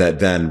 that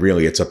then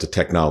really it's up to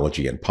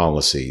technology and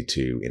policy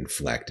to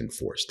inflect and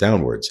force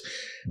downwards.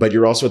 But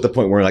you're also at the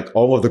point where like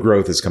all of the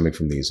growth is coming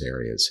from these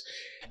areas.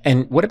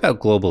 And what about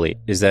globally?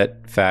 Is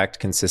that fact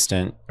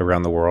consistent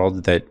around the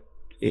world that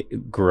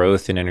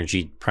growth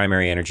in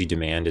primary energy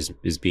demand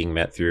is being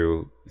met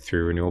through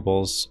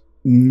renewables?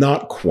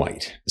 Not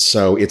quite.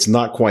 So it's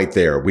not quite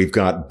there. We've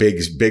got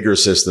bigger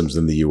systems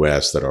in the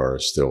US that are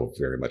still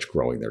very much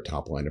growing their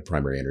top line of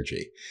primary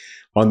energy.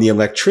 On the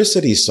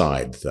electricity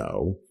side,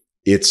 though,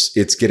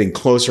 it's getting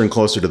closer and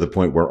closer to the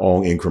point where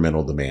all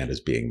incremental demand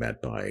is being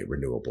met by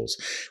renewables.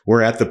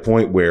 We're at the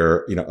point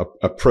where,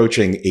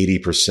 approaching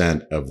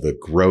 80% of the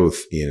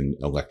growth in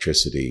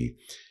electricity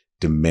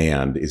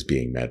demand is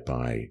being met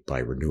by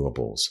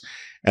renewables.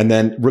 And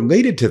then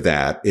related to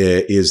that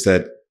is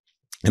that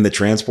in the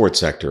transport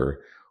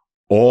sector,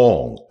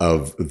 all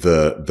of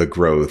the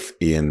growth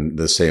in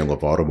the sale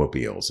of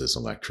automobiles is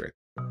electric.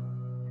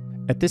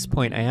 At this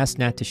point, I asked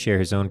Nat to share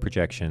his own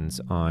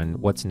projections on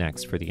what's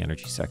next for the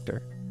energy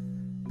sector.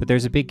 But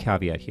there's a big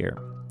caveat here.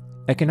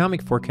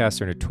 Economic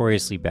forecasts are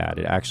notoriously bad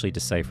at actually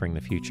deciphering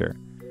the future.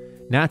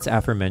 Nat's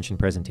aforementioned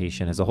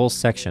presentation has a whole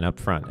section up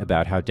front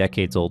about how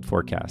decades-old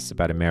forecasts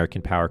about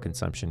American power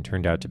consumption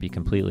turned out to be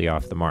completely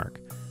off the mark.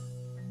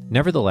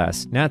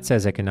 Nevertheless, Nat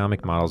says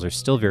economic models are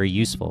still very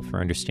useful for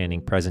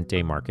understanding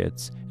present-day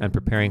markets and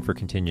preparing for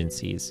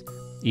contingencies,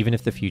 even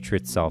if the future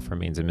itself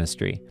remains a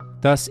mystery.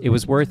 Thus, it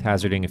was worth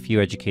hazarding a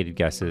few educated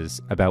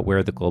guesses about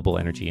where the global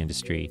energy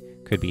industry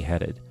could be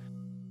headed.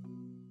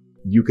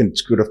 You can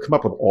sort of come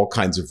up with all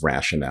kinds of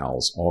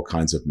rationales, all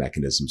kinds of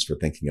mechanisms for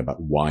thinking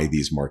about why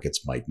these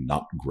markets might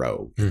not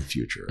grow in the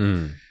future.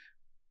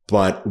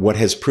 But what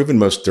has proven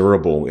most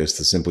durable is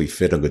to simply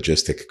fit a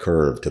logistic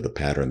curve to the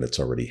pattern that's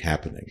already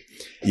happening.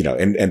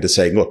 And to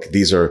say, look,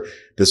 these are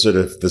the sort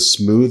of the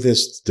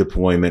smoothest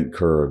deployment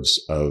curves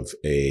of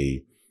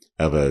a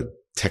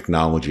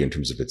technology in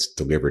terms of its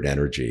delivered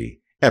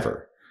energy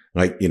ever.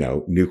 Like,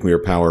 nuclear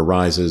power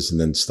rises and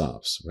then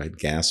stops, right?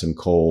 Gas and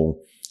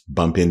coal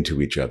bump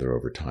into each other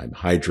over time.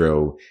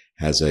 Hydro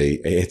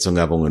hits a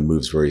level and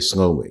moves very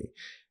slowly.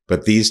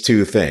 But these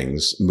two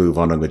things move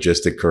on a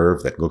logistic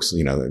curve that looks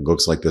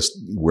like this.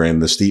 We're in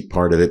the steep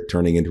part of it,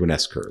 turning into an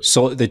S curve.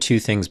 So the two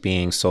things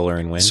being solar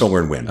and wind?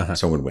 Solar and wind.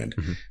 Solar and wind.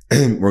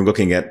 Mm-hmm. We're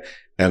looking at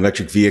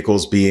electric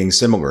vehicles being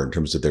similar in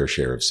terms of their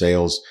share of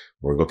sales.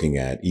 We're looking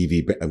at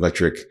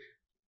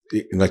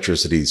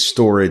electricity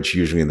storage,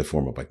 usually in the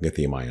form of like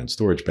lithium ion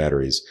storage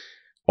batteries,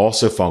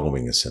 also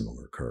following a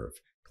similar curve.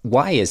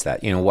 Why is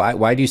that?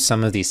 Why do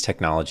some of these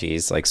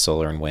technologies like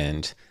solar and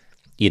wind,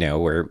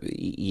 where,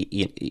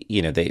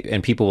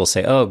 and people will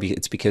say, oh,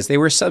 it's because they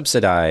were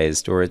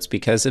subsidized, or it's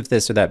because of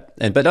this or that.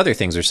 But other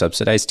things are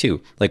subsidized too.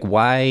 Like,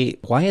 why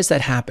has that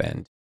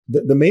happened?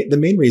 The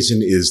main reason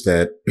is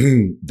that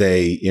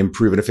they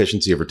improve in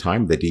efficiency over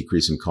time. They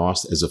decrease in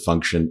cost as a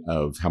function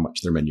of how much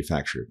they're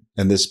manufactured.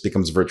 And this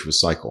becomes a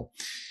virtuous cycle.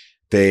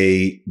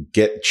 They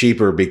get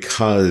cheaper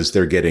because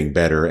they're getting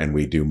better and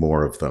we do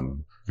more of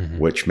them,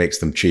 which makes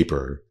them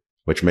cheaper,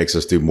 which makes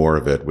us do more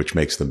of it, which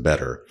makes them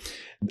better.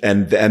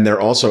 And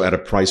they're also at a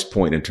price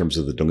point in terms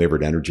of the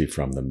delivered energy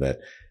from them that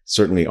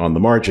certainly on the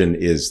margin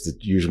is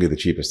usually the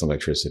cheapest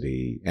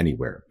electricity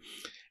anywhere.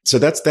 So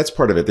that's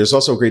part of it. There's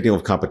also a great deal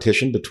of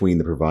competition between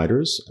the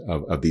providers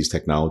of these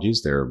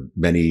technologies. There are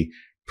many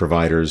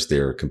providers.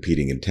 They're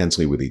competing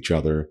intensely with each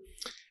other.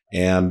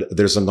 And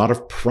there's a lot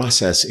of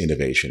process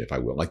innovation, if I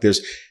will. Like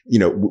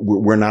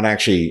we're not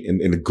actually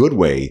in a good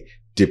way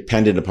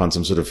dependent upon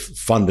some sort of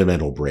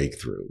fundamental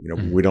breakthrough.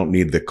 We don't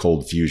need the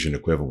cold fusion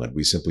equivalent.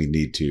 We simply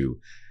need to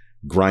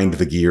grind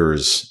the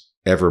gears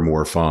ever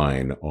more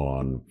fine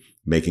on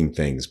making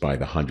things by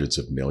the hundreds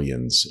of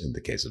millions in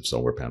the case of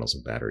solar panels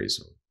and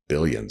batteries,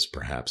 billions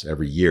perhaps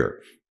every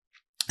year.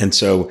 And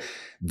so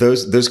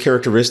those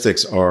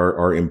characteristics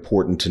are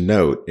important to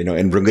note,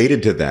 and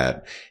related to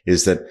that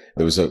is that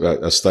there was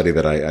a study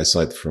that I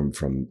cite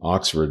from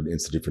Oxford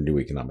Institute for New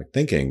Economic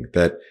Thinking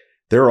that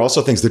there are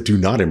also things that do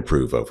not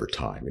improve over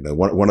time.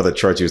 One of the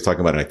charts he was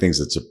talking about, and I think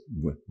that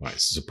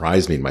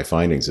surprised me in my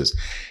findings is,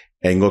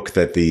 and look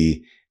that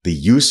the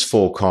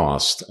useful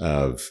cost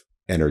of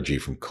energy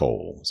from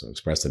coal, so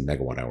expressed in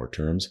megawatt hour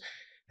terms,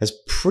 has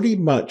pretty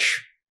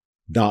much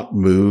not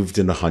moved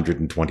in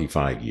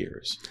 125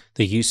 years.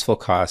 The useful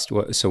cost.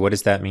 So what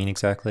does that mean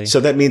exactly? So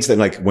that means that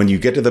like when you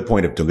get to the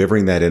point of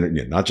delivering that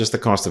energy, not just the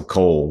cost of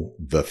coal,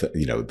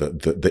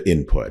 the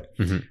input,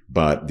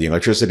 but the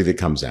electricity that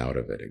comes out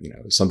of it,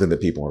 something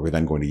that people are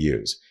then going to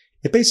use.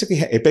 It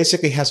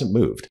basically hasn't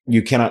moved.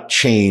 You cannot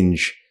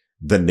change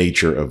the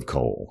nature of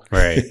coal.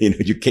 Right.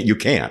 You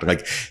can't.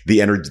 Like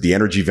the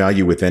energy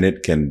value within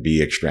it can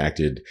be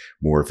extracted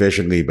more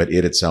efficiently, but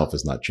it itself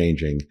is not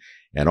changing.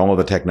 And all of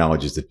the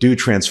technologies that do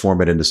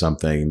transform it into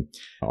something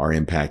are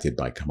impacted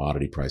by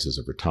commodity prices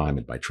over time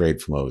and by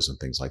trade flows and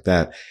things like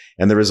that.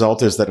 And the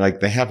result is that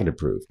they haven't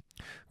improved.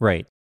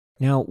 Right.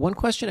 Now, one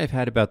question I've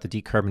had about the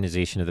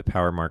decarbonization of the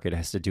power market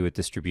has to do with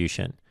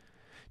distribution.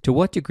 To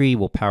what degree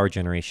will power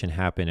generation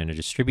happen in a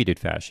distributed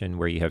fashion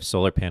where you have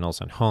solar panels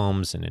on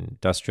homes and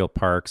industrial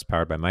parks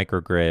powered by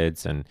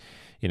microgrids and,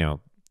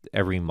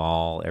 every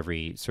mall,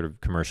 every sort of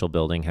commercial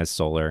building has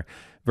solar,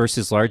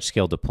 versus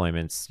large-scale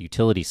deployments,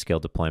 utility-scale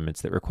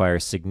deployments that require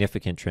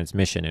significant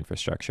transmission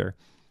infrastructure?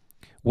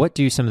 What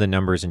do some of the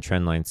numbers and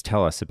trend lines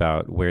tell us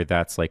about where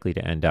that's likely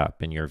to end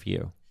up, in your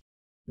view?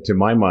 To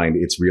my mind,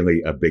 it's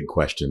really a big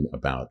question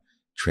about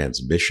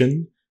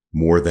transmission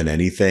more than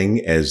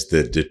anything as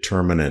the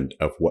determinant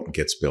of what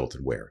gets built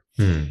and where.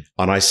 And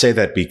I say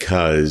that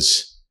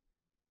because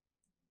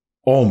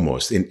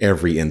almost in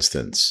every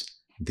instance,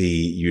 the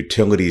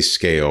utility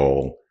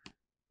scale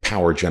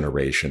power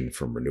generation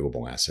from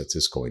renewable assets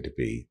is going to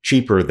be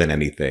cheaper than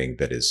anything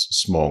that is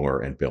smaller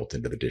and built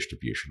into the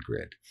distribution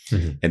grid.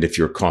 And if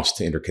your cost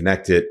to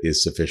interconnect it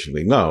is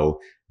sufficiently low,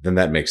 then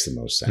that makes the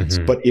most sense.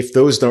 But if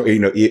those don't,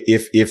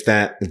 if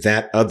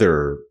that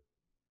other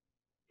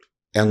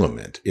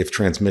element, if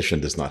transmission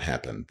does not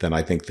happen, then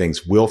I think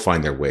things will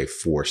find their way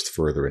forced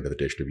further into the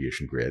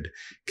distribution grid,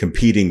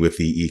 competing with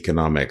the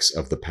economics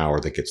of the power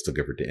that gets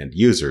delivered to end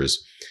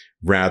users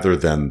rather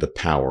than the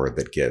power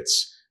that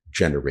gets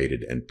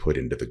generated and put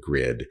into the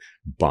grid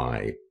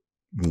by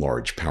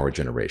large power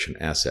generation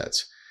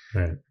assets.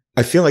 Right.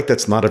 I feel like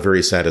that's not a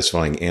very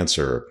satisfying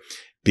answer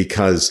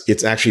because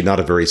it's actually not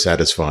a very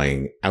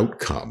satisfying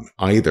outcome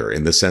either,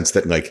 in the sense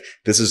that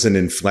this is an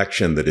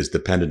inflection that is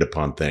dependent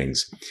upon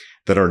things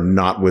that are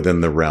not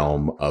within the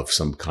realm of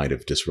some kind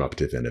of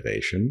disruptive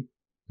innovation.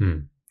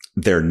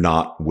 they're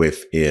not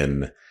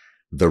within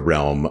the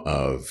realm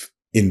of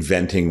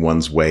inventing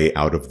one's way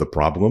out of the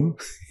problem.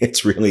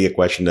 It's really a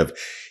question of,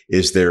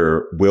 is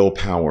there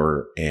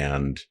willpower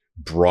and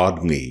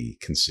broadly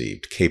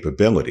conceived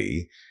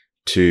capability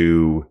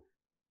to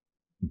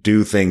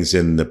do things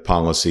in the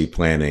policy,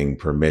 planning,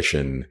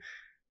 permission,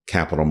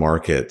 capital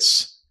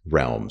markets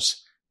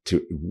realms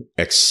to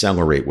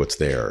accelerate what's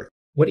there?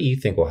 What do you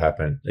think will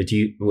happen? Do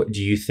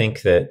you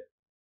think that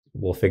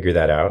we'll figure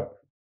that out?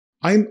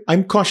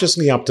 I'm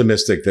cautiously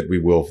optimistic that we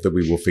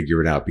will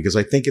figure it out, because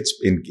I think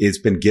it's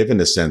been given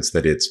a sense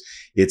that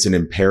it's an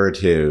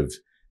imperative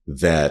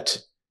that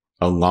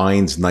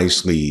aligns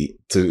nicely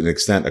to an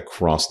extent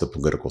across the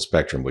political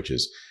spectrum, which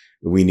is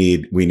we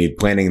need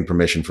planning and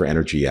permission for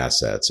energy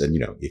assets. And,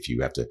 if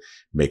you have to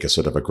make a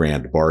sort of a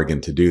grand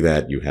bargain to do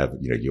that,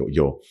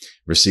 you'll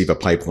receive a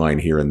pipeline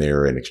here and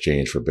there in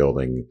exchange for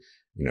building,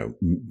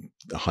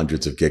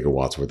 hundreds of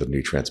gigawatts worth of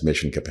new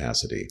transmission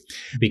capacity.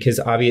 Because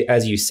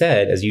as you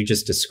said, as you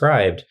just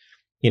described,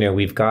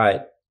 we've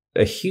got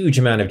a huge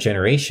amount of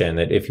generation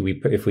that if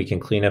we can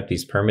clean up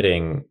these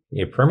permitting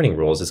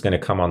rules, it's going to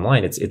come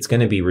online. It's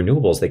going to be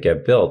renewables that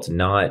get built,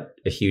 not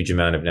a huge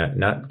amount of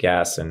not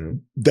gas.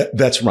 And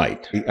that's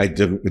right. I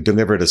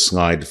delivered a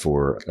slide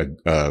for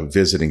a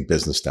visiting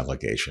business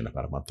delegation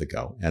about a month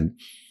ago, and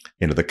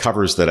the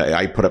covers that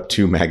I put up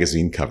 2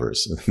 magazine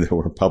covers that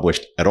were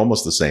published at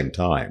almost the same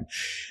time.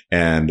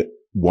 And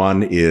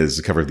one is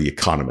the cover of The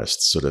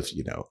Economist, sort of,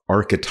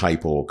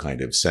 archetypal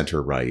kind of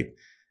center right,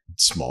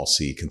 small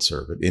c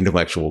conservative,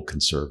 intellectual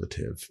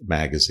conservative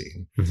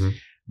magazine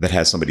that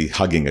has somebody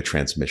hugging a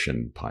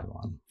transmission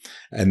pylon.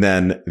 And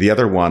then the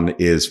other one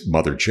is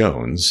Mother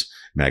Jones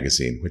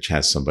magazine, which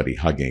has somebody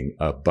hugging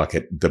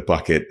the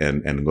bucket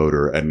and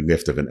loader and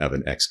lift of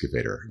an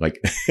excavator.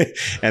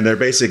 And they're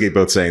basically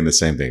both saying the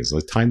same things.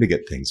 It's time to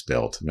get things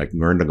built,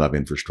 learn to love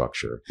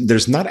infrastructure.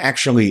 There's not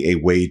actually a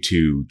way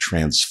to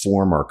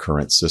transform our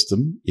current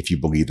system, if you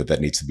believe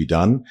that needs to be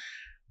done,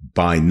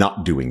 by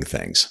not doing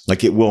things.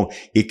 It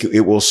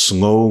will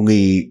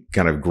slowly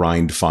kind of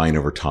grind fine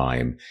over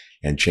time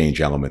and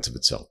change elements of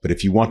itself. But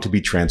if you want to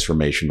be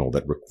transformational,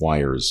 that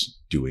requires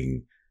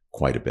doing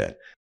quite a bit.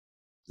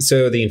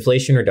 So the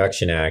Inflation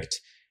Reduction Act,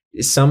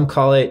 some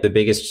call it the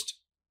biggest,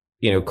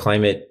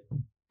 climate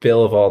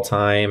bill of all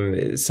time.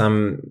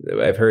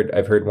 I've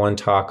heard one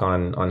talk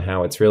on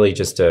how it's really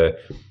just a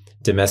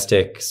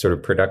domestic sort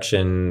of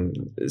production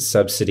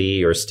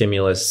subsidy or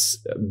stimulus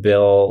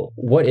bill.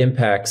 What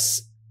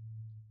impacts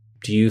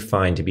do you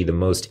find to be the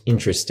most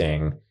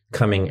interesting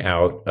coming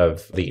out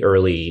of the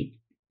early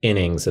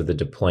innings of the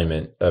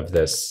deployment of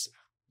this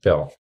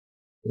bill?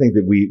 I think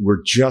that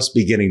we're just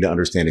beginning to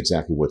understand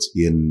exactly what's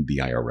in the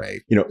IRA.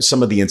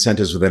 Some of the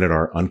incentives within it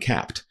are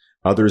uncapped.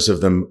 Others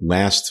of them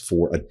last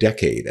for a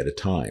decade at a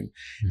time.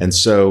 Mm-hmm. And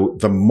so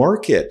the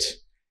market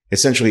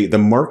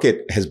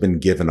has been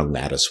given a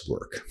lattice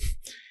work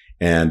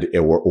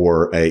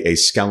or a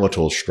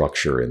skeletal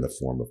structure in the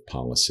form of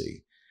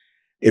policy.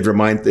 It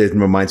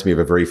reminds me of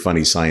a very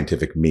funny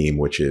scientific meme,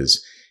 which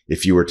is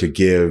if you were to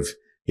give,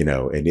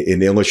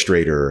 an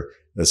illustrator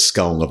the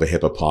skull of a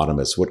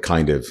hippopotamus, what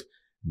kind of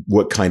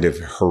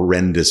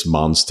horrendous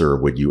monster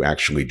would you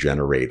actually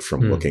generate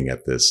from looking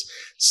at this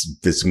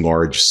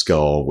large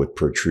skull with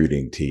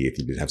protruding teeth?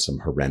 You could have some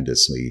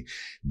horrendously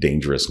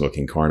dangerous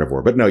looking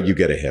carnivore, but no, you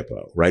get a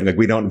hippo, right?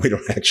 We don't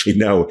actually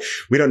know.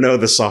 We don't know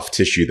the soft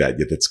tissue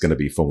that's going to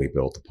be fully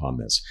built upon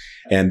this.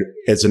 And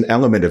as an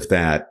element of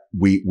that,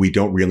 we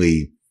don't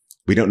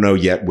know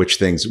yet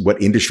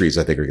what industries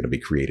I think are going to be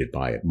created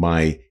by it.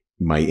 My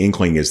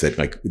inkling is that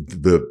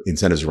the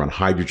incentives around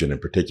hydrogen in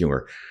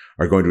particular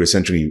are going to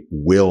essentially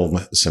will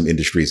some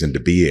industries into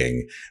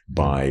being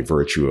by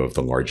virtue of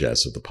the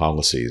largesse of the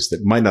policies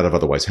that might not have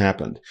otherwise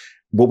happened.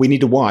 What we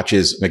need to watch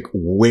is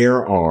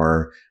where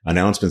are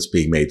announcements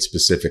being made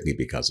specifically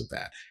because of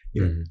that?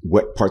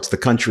 What parts of the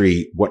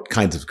country, what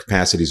kinds of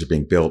capacities are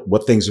being built,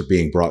 what things are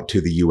being brought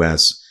to the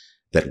U.S.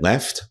 that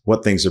left,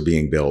 what things are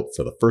being built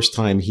for the first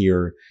time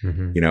here,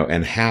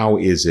 and how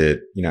is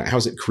it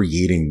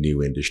creating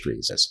new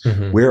industries?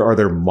 Where are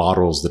there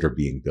models that are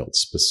being built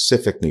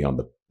specifically on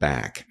the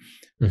back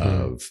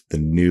of the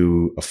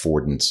new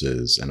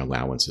affordances and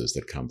allowances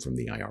that come from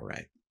the IRA?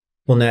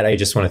 Well, Nat, I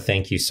just want to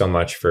thank you so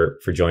much for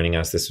joining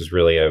us. This was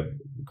really a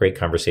great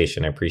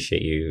conversation. I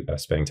appreciate you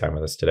spending time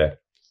with us today.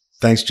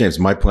 Thanks, James.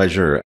 My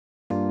pleasure.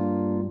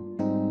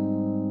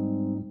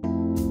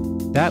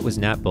 That was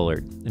Nat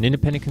Bullard, an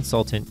independent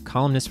consultant,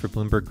 columnist for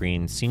Bloomberg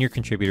Green, senior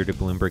contributor to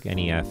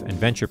BloombergNEF, and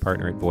venture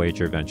partner at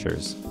Voyager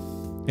Ventures.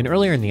 And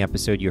earlier in the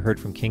episode, you heard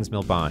from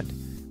Kingsmill Bond,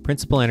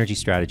 principal energy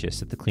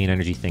strategist at the clean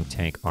energy think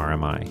tank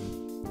RMI.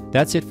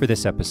 That's it for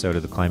this episode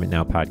of the Climate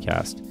Now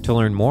podcast. To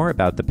learn more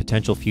about the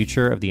potential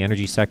future of the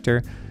energy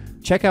sector,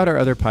 check out our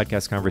other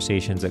podcast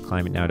conversations at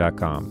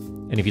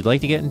climatenow.com. And if you'd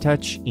like to get in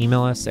touch,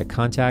 email us at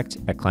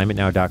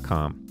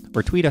contact@climatenow.com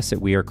or tweet us at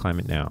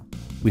 @WeAreClimateNow.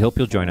 We hope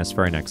you'll join us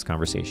for our next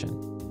conversation.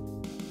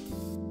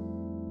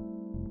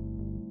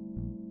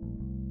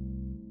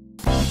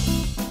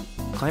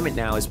 Climate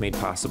Now is made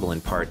possible in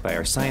part by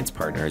our science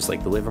partners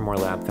like the Livermore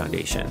Lab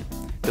Foundation.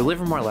 The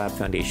Livermore Lab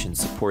Foundation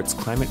supports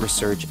climate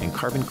research and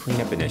carbon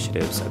cleanup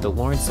initiatives at the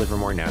Lawrence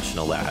Livermore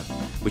National Lab,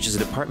 which is a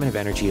Department of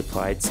Energy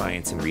applied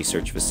science and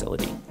research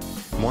facility.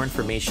 More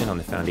information on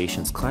the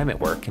Foundation's climate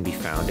work can be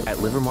found at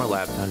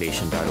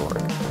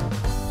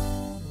livermorelabfoundation.org.